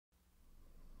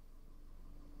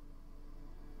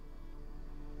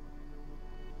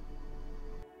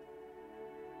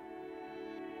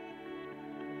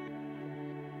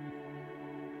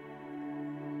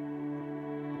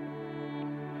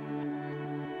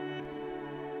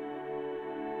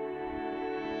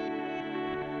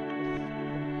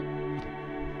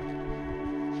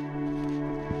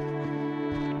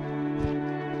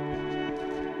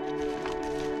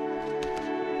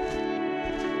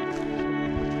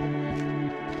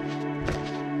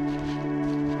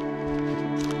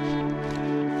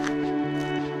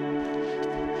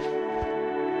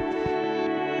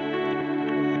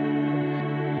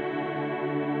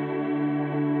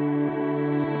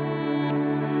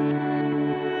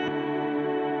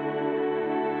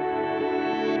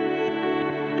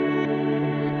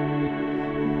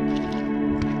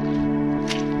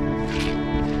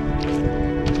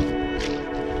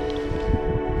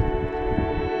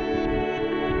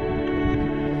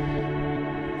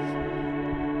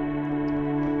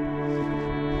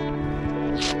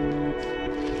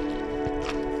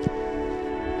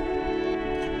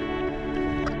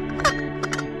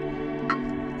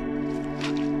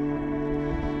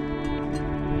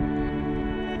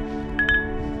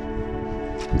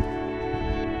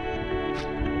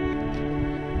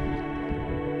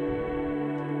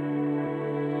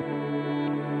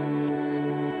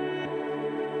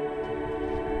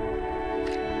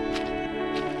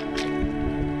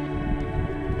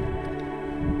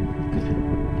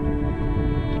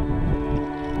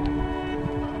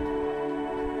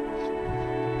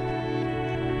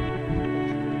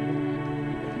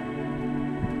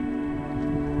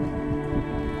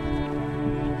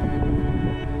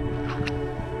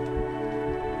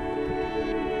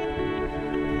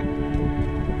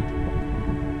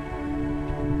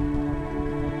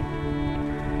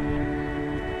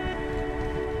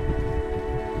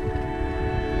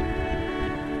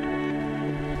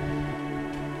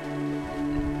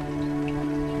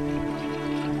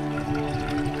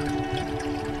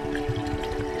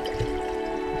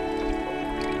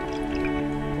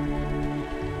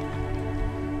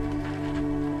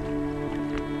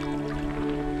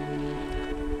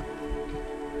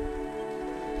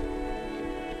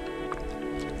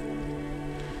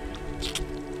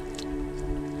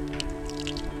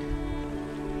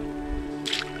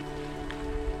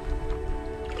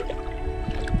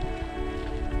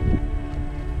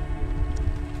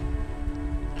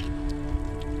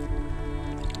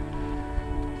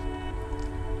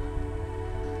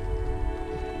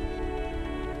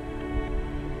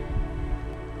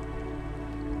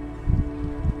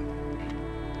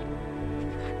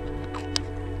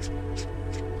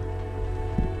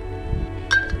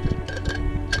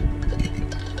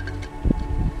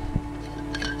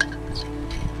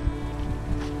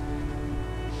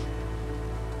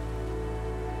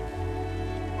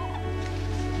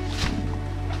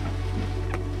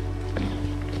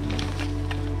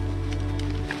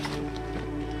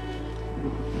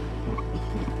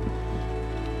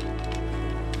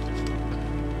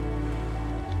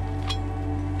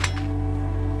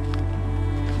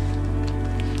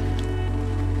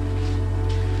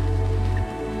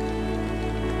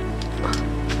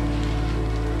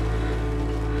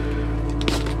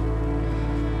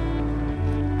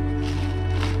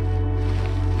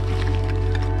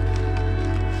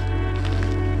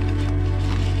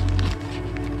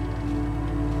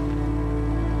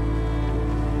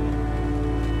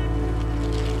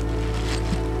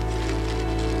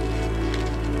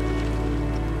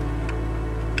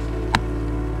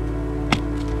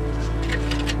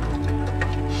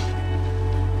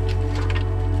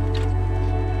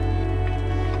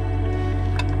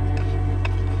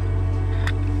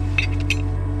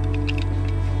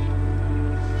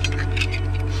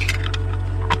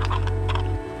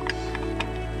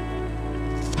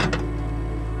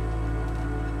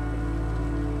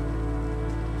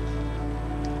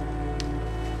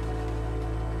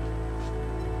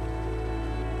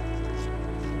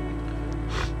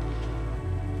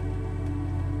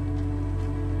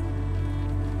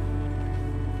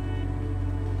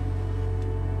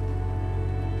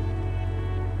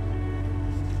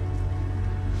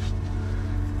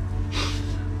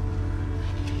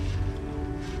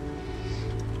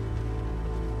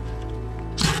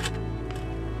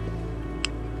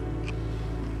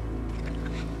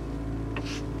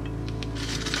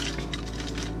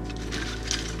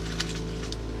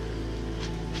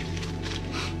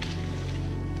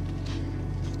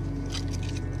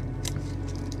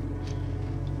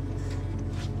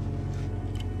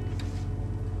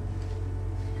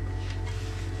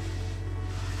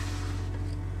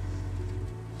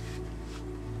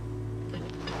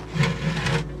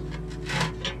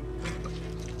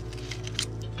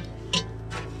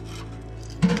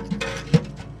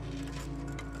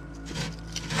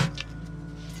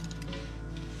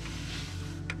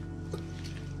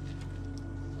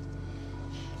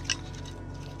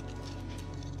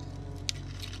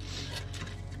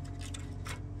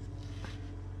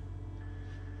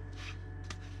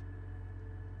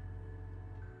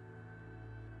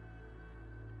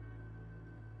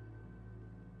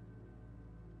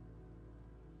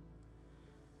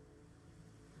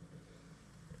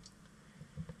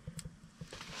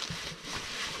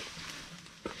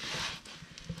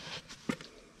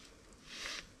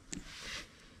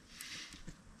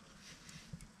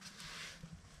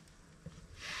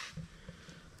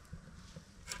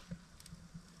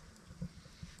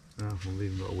Yeah, we've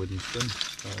even got a wooden spoon.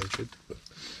 That is good.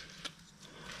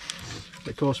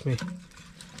 It cost me,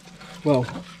 well,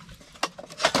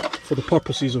 for the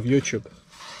purposes of YouTube,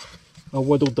 I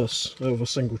whittled this out of a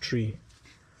single tree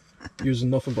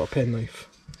using nothing but a penknife.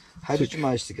 How did you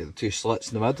manage to get the 2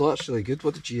 slits in the middle? That's really good.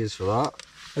 What did you use for that?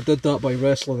 I did that by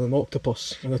wrestling an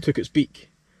octopus, and I took its beak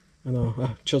and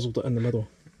I chiselled it in the middle.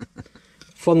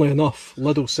 Funnily enough,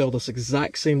 Lidl sell this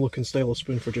exact same looking style of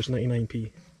spoon for just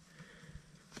 99p.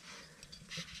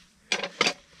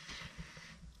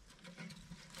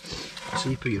 So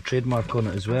you put your trademark on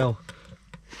it as well.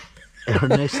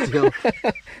 Ernesto.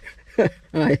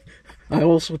 Aye, I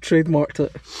also trademarked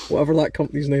it, whatever that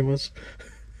company's name is.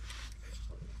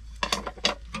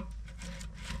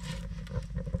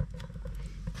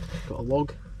 Got a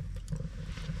log.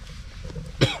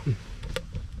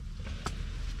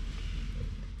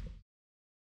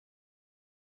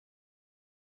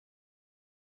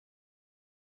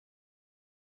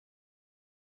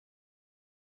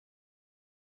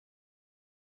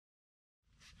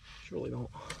 Surely not.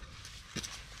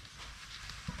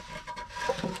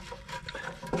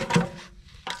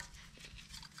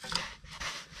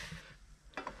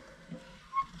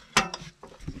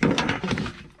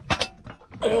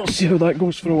 I'll see how that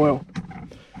goes for a while.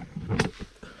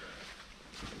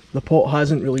 The pot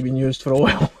hasn't really been used for a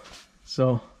while,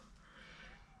 so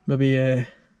maybe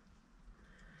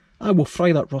I will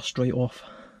fry that rust right off.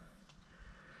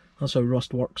 That's how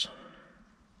rust works.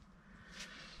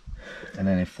 And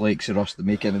any flakes of rust that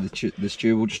make into the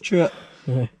stew, we'll just chew it.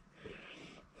 Yeah.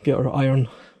 Get our iron.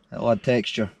 It'll add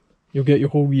texture. You'll get your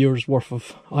whole year's worth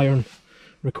of iron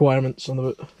requirements in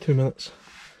about 2 minutes.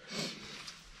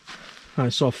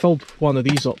 Right, so I filled one of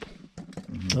these up.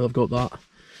 And I've got that.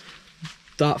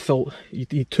 That filled, you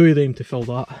need 2 of them to fill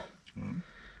that.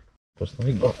 Just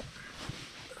like that.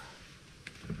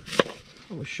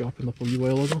 I was sharpened up a wee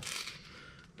while ago.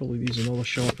 Probably needs another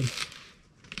sharpen.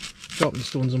 Sharpen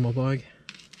stones in my bag.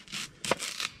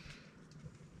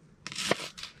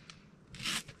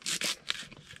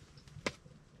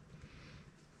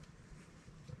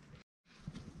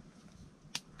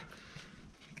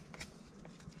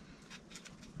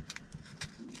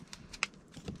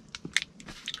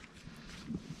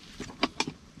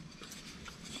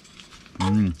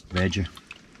 Veggie.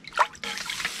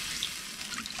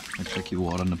 A tricky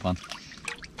water in the pan.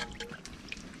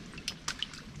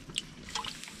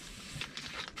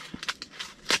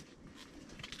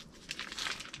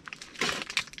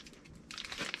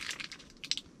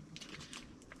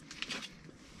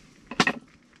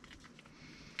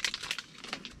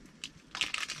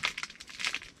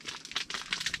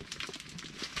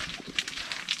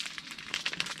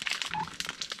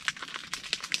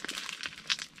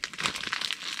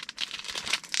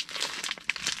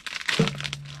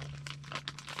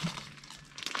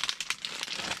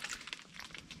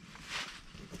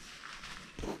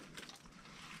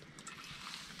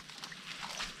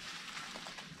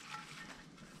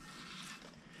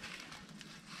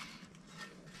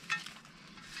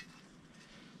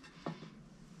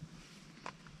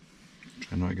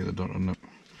 Try not to get the dirt on it.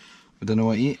 We don't know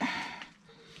what to eat.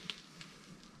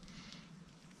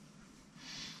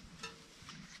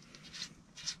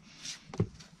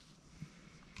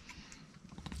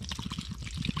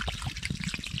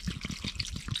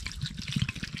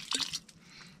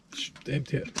 Just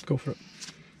empty it, go for it.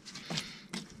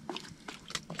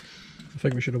 I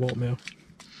think we should have bought more.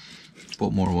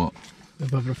 Bought more what?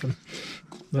 Of everything.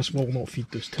 This will not feed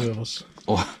those 2 of us.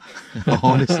 Oh,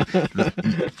 honestly,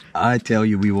 I tell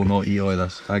you, we will not eat all of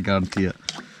this. I guarantee it.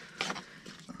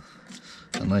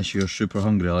 Unless you're super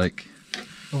hungry, like.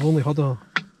 I've only had a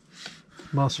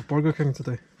massive Burger King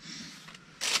today.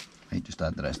 Might just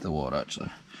add the rest of the water.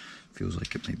 Actually, feels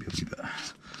like it might be a wee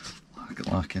bit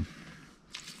lacking.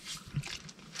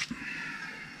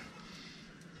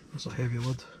 That's a heavy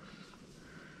lid.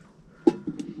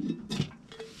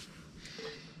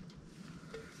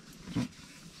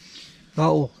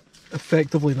 That'll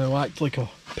effectively now act like a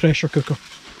pressure cooker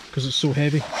because it's so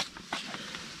heavy.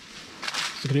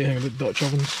 It's the great thing about Dutch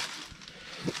ovens.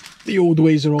 The old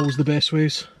ways are always the best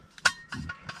ways.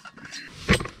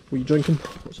 What are you drinking?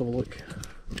 Let's have a look.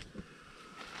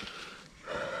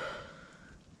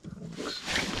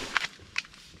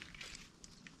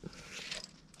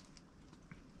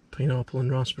 Pineapple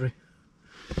and raspberry.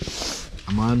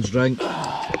 A man's drink.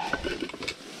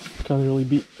 Can't really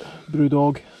beat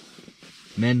Brewdog.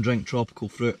 Men drink tropical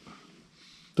fruit.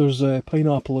 There's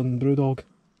pineapple and Brewdog.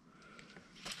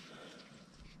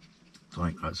 Don't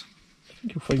think there is. I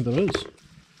think you'll find there is.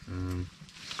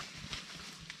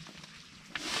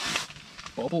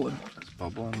 Bubbling. It's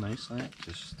bubbling nicely.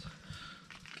 Just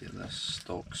Get this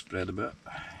stalk spread a bit.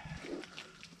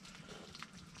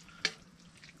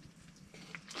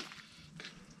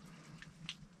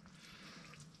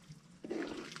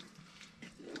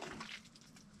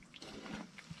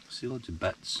 See loads of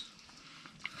bits.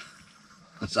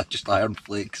 Is that just iron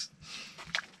flakes?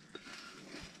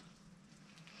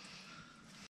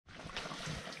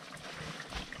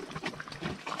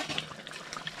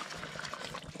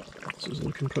 This is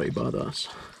looking pretty badass.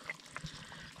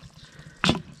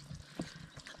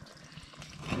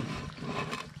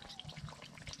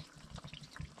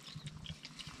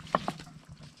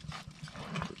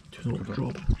 Do not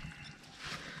drop.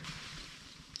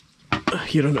 I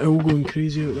hear an owl going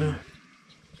crazy out there.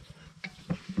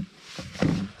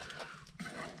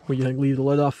 What do you think? Leave the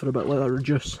lid off for a bit, let that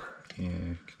reduce. Yeah.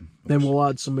 Then we'll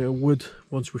add some wood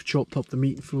once we've chopped up the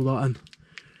meat and throw that in.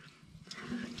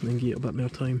 And then give it a bit more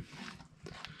time.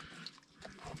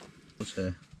 What's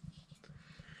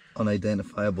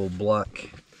unidentifiable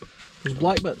black? Those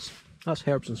black bits, that's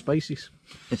herbs and spices.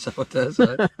 Is that what it is?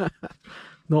 Right?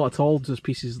 Not at all, just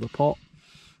pieces of the pot.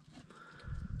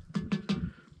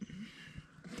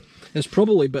 It's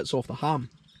probably bits off the ham.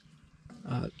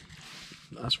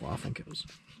 That's what I think it was.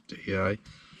 Yeah.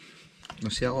 You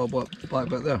see that little black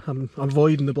bit there? I'm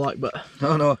avoiding the black bit.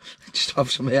 No, just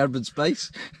have some herb and spice.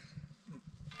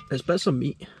 It's bits of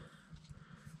meat.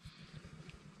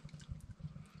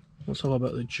 Let's have a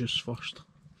bit of the juice first.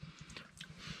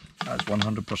 That's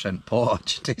 100% pot.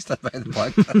 Just taste that bit of the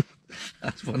black bit.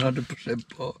 That's 100%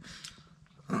 pot.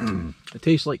 It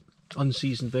tastes like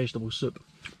unseasoned vegetable soup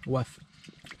with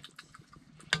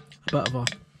a bit of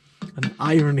an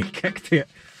irony kick to it.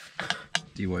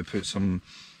 Do you want to put some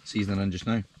seasoning in just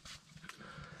now?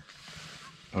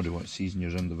 Or do you want to season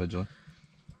yours individually?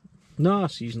 No,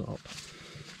 season it up.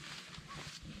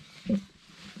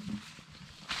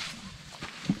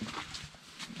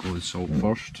 Go with salt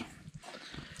first.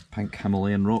 Pink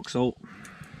Himalayan rock salt.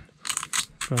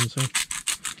 Fancy.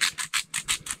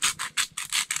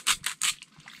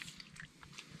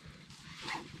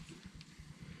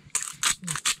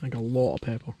 I got a lot of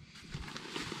pepper.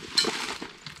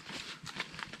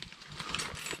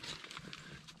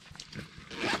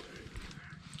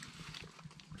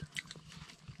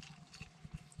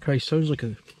 Christ, sounds like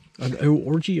an owl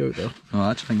orgy out there. No,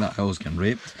 I actually think that owl's getting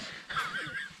raped.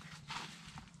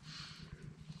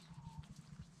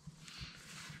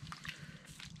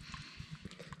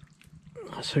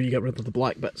 That's how you get rid of the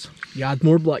black bits. You add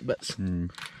more black bits.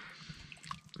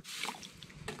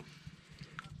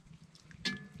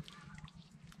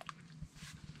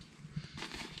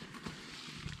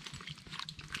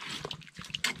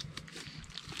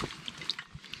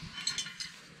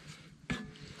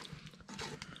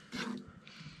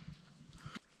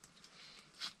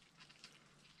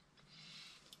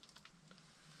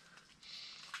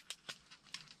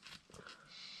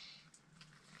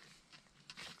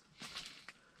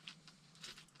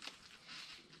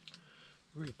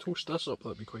 We could toast this up,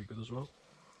 that'd be quite good as well.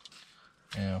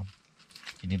 Yeah.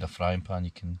 You need a frying pan, you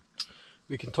can...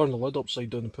 We can turn the lid upside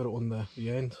down and put it on the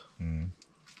end.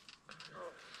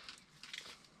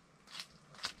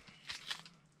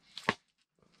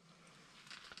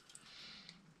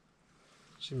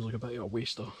 Seems like a bit of a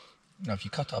waster. Now if you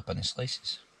cut it up into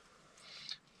slices,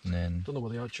 and then... Don't know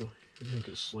what they actually... I think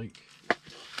it's like...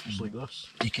 Just like this.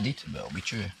 You could eat it, but it'll be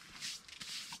chewy.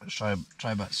 Let's try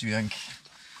a bit, see what you think.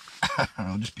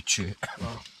 It'll just be chewy.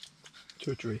 Wow.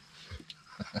 Too chewy.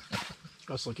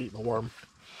 That's like eating a worm.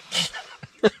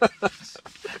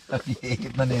 Have you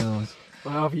eaten many of those?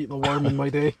 I have eaten a worm in my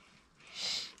day.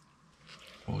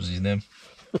 What was his name?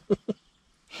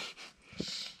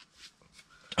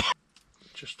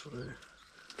 Just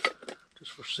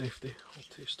for safety, I'll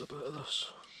taste a bit of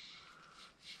this.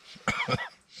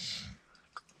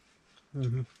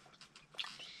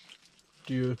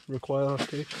 Do you require a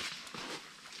taste?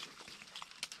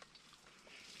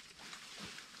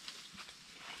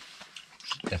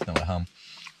 Definitely ham.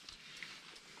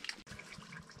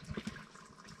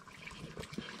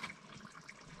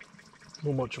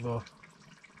 Not much of a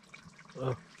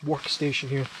workstation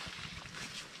here.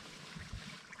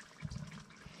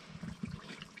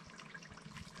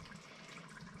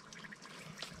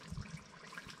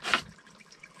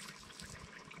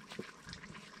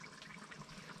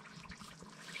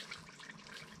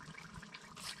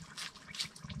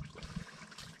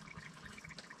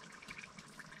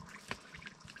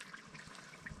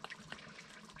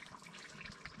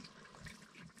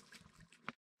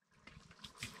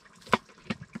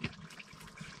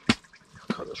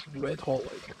 Cut this red hot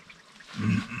like.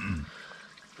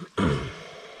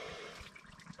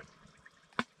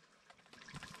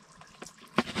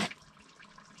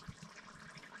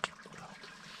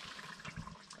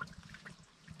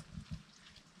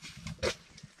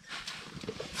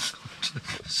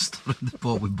 around the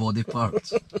pot with body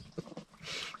parts.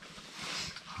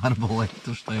 Hannibal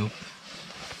Lecter style.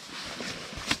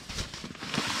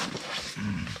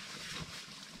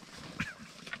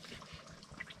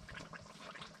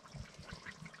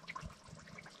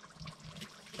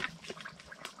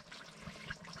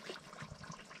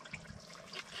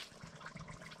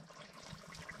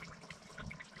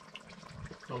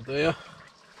 Oh there,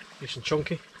 nice and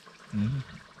chunky.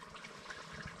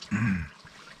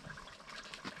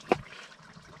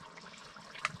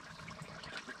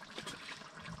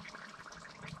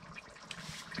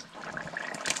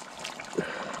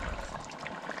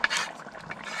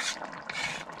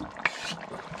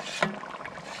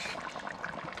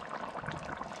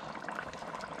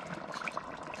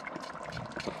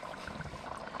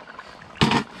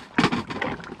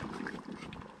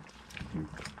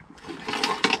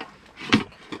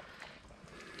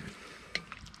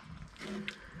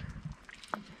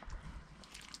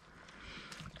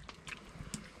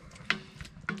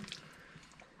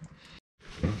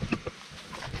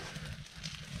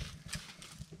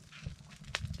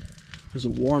 Is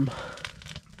it warm?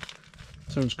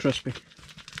 Sounds crispy.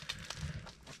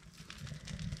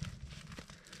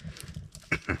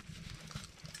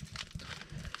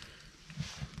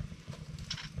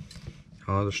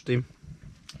 Oh, there's steam.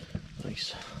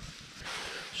 Nice.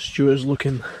 Stew is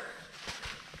looking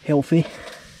healthy.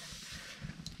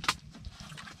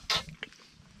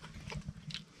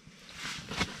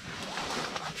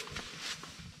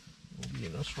 We'll be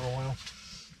eating this for a while.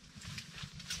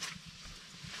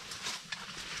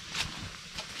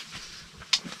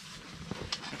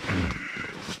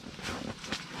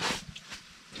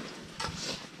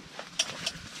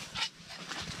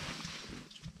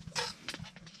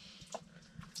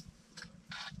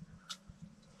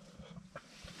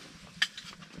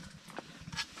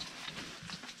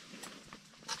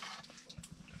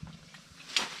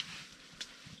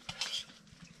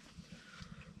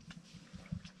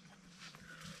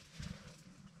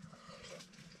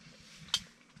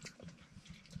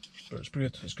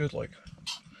 But it's good like.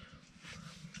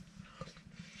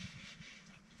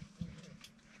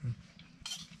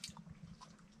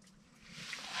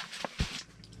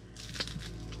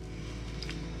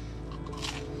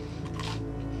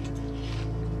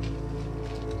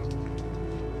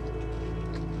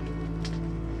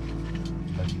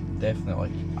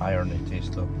 Definitely irony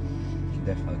taste though. You can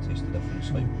definitely taste the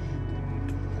difference. Like.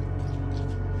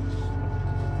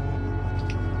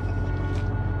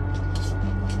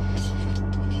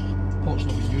 Pot's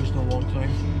not been used in a long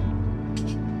time.